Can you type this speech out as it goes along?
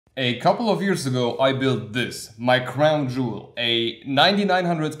A couple of years ago I built this, my crown jewel, a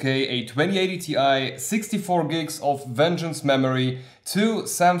 9900K, a 2080 Ti, 64 gigs of Vengeance memory, two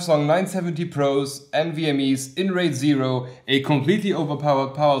Samsung 970 Pros, NVMe's in RAID 0, a completely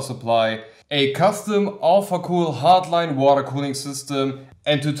overpowered power supply, a custom AlphaCool hardline water cooling system,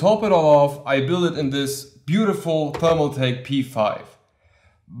 and to top it all off, I built it in this beautiful Thermaltake P5.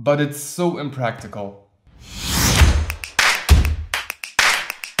 But it's so impractical.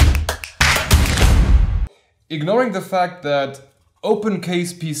 Ignoring the fact that open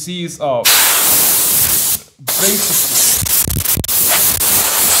case PCs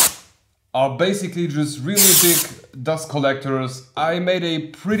are basically just really big dust collectors, I made a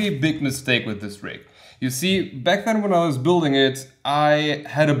pretty big mistake with this rig. You see, back then when I was building it, I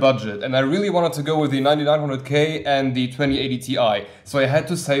had a budget and I really wanted to go with the 9900K and the 2080 Ti, so I had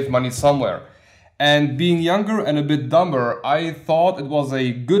to save money somewhere. And being younger and a bit dumber, I thought it was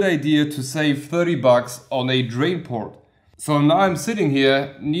a good idea to save 30 bucks on a drain port. So now I'm sitting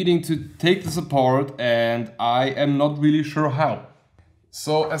here needing to take this apart and I am not really sure how.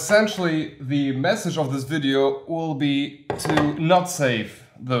 So essentially the message of this video will be to not save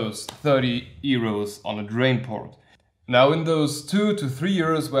those 30 euros on a drain port. Now in those 2 to 3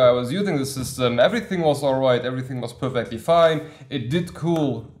 years where I was using the system, everything was alright, everything was perfectly fine, it did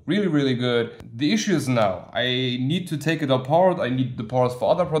cool really good. The issue is now, I need to take it apart, I need the parts for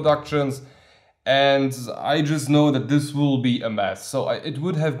other productions, and I just know that this will be a mess. So it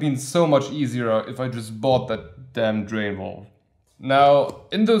would have been so much easier if I just bought that damn drain valve. Now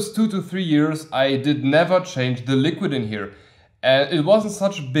in those 2 to 3 years I did never change the liquid in here. And it wasn't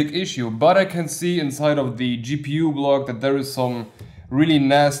such a big issue, but I can see inside of the GPU block that there is some really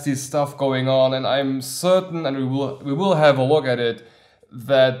nasty stuff going on, and I'm certain, and we will have a look at it,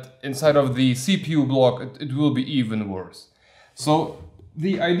 that inside of the CPU block it will be even worse. So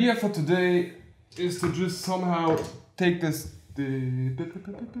the idea for today is to just somehow take this...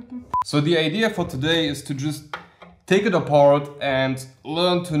 So the idea for today is to just take it apart and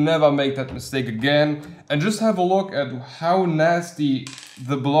learn to never make that mistake again, and just have a look at how nasty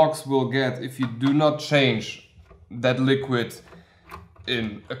the blocks will get if you do not change that liquid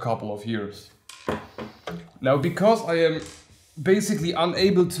in a couple of years. Now, because I am basically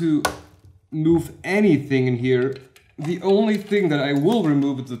unable to move anything in here, the only thing that I will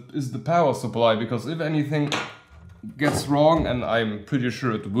remove is the power supply, because if anything gets wrong, and I'm pretty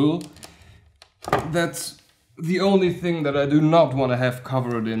sure it will, that's the only thing that I do not want to have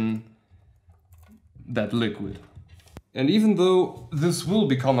covered in that liquid. And even though this will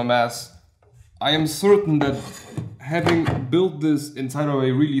become a mess, I am certain that having built this inside of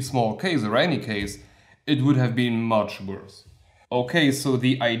a really small case, or any case, it would have been much worse. Okay, so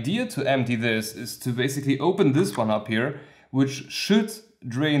the idea to empty this is to basically open this one up here, which should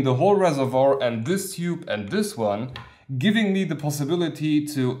drain the whole reservoir and this tube and this one, giving me the possibility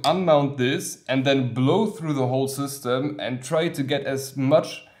to unmount this and then blow through the whole system and try to get as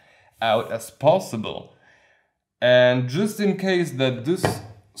much out as possible. And just in case that this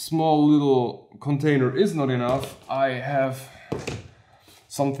small little container is not enough, I have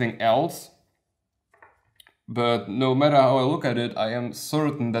something else. But no matter how I look at it, I am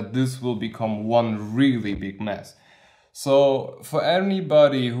certain that this will become one really big mess. So for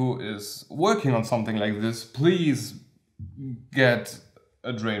anybody who is working on something like this, please get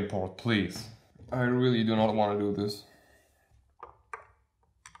a drain port, please. I really do not want to do this.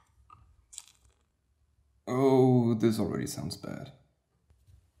 Oh, this already sounds bad.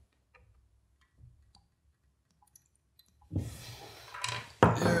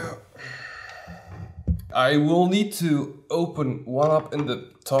 Yeah. I will need to open one up in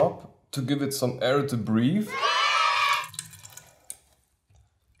the top to give it some air to breathe.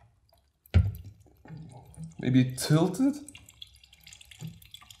 Maybe tilt it?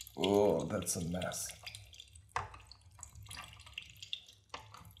 Oh, that's a mess.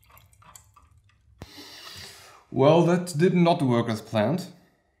 Well, that did not work as planned.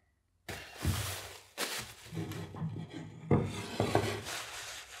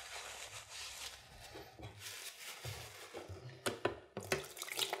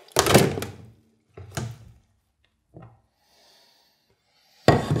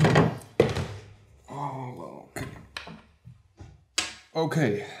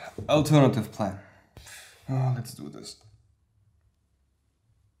 Okay, alternative plan. Oh, let's do this.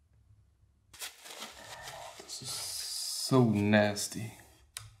 This is so nasty.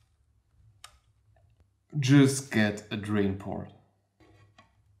 Just get a drain port.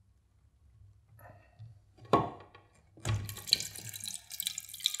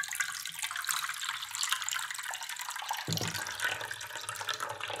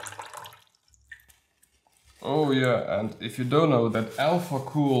 Oh yeah, and if you don't know, that Alpha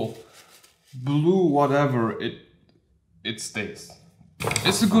Cool blue whatever, it stays.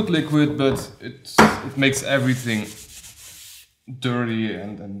 It's a good liquid, but it makes everything dirty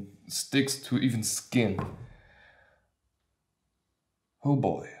and sticks to even skin. Oh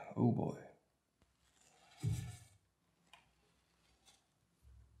boy, oh boy.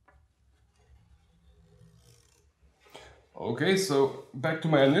 Okay, so back to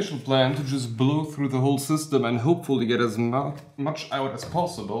my initial plan to just blow through the whole system and hopefully get as much out as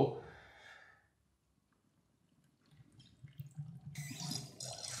possible.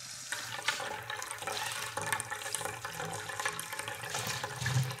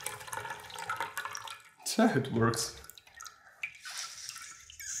 It works.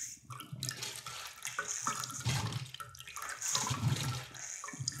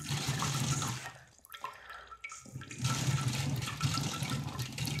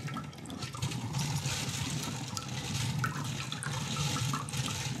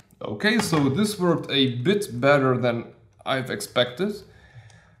 Okay, so this worked a bit better than I've expected.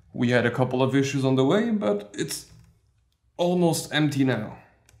 We had a couple of issues on the way, but it's almost empty now.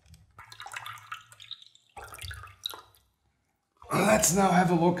 Let's now have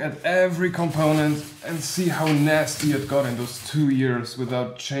a look at every component and see how nasty it got in those 2 years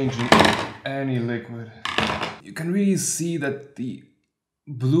without changing any liquid. You can really see that the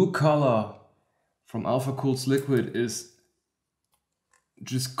blue color from Alpha Cool's liquid is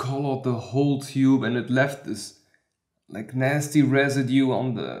just colored the whole tube, and it left this like nasty residue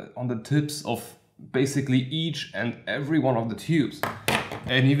on the tips of basically each and every one of the tubes.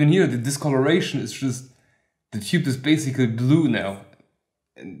 And even here the discoloration is just, the tube is basically blue now,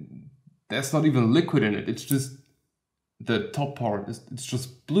 and there's not even liquid in it, it's just the top part, it's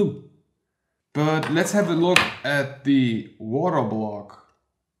just blue. But let's have a look at the water block,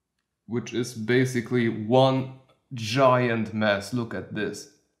 which is basically one giant mess. Look at this.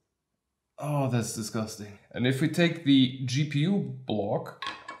 Oh, that's disgusting. And if we take the GPU block,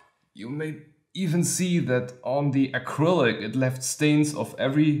 you may even see that on the acrylic it left stains of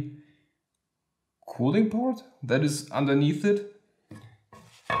every cooling part that is underneath it.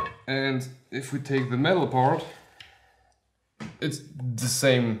 And if we take the metal part, it's the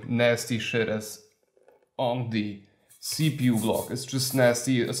same nasty shit as on the CPU block. It's just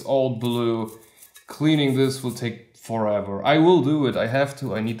nasty, it's all blue. Cleaning this will take forever. I will do it, I have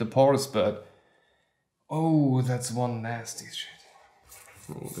to, I need the parts, but oh, that's one nasty shit.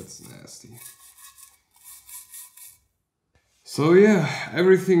 Oh, that's nasty. So yeah,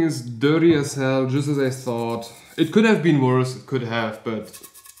 everything is dirty as hell, just as I thought. It could have been worse, it could have, but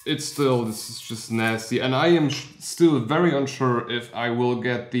it's still, this is just nasty. And I am still very unsure if I will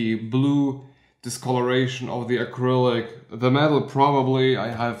get the blue discoloration of the acrylic. The metal probably, I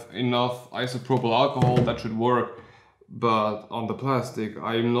have enough isopropyl alcohol that should work, but on the plastic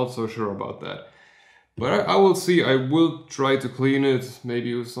I'm not so sure about that. But I will see, I will try to clean it,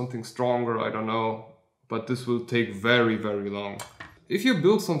 maybe with something stronger, I don't know, but this will take very, very long. If you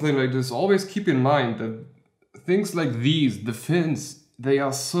build something like this, always keep in mind that things like these, the fins, they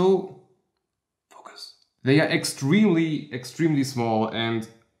are so, focus, they are extremely, extremely small, and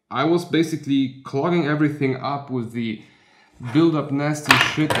I was basically clogging everything up with the build-up nasty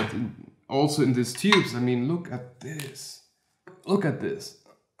shit that also in these tubes. I mean, look at this. Look at this.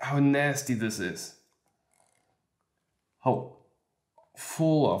 How nasty this is. How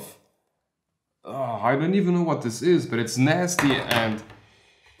full of... I don't even know what this is, but it's nasty. And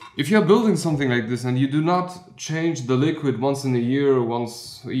if you're building something like this and you do not change the liquid once in a year,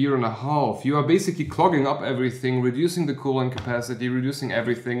 once a year and a half, you are basically clogging up everything, reducing the coolant capacity, reducing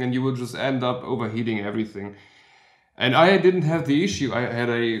everything, and you will just end up overheating everything. And I didn't have the issue. I had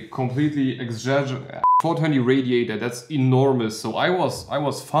a completely exaggerated 420 radiator. That's enormous. So I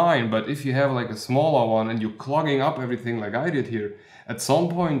was fine. But if you have like a smaller one and you're clogging up everything like I did here, at some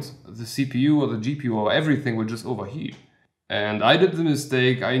point the CPU or the GPU or everything would just overheat. And I did the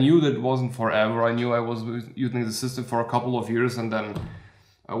mistake. I knew that it wasn't forever. I knew I was using the system for a couple of years and then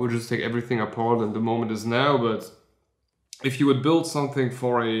I would just take everything apart, and the moment is now. But if you would build something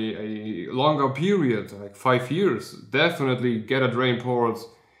for a longer period, like 5 years, definitely get a drain port,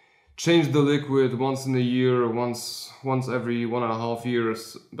 change the liquid once in a year, once every 1.5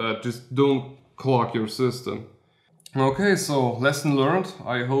 years, but just don't clog your system. Okay, so lesson learned.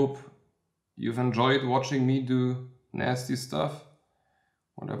 I hope you've enjoyed watching me do nasty stuff,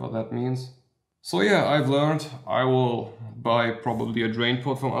 whatever that means. So yeah, I've learned. I will buy probably a drain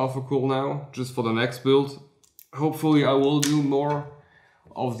port from Alpha Cool now, just for the next build. Hopefully I will do more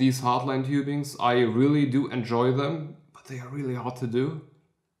of these hardline tubings. I really do enjoy them, but they are really hard to do.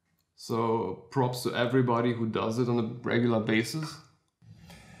 So props to everybody who does it on a regular basis.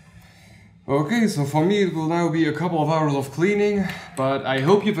 Okay, so for me it will now be a couple of hours of cleaning, but I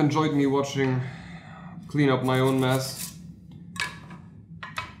hope you've enjoyed me watching clean up my own mess.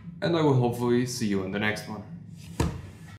 And I will hopefully see you in the next one.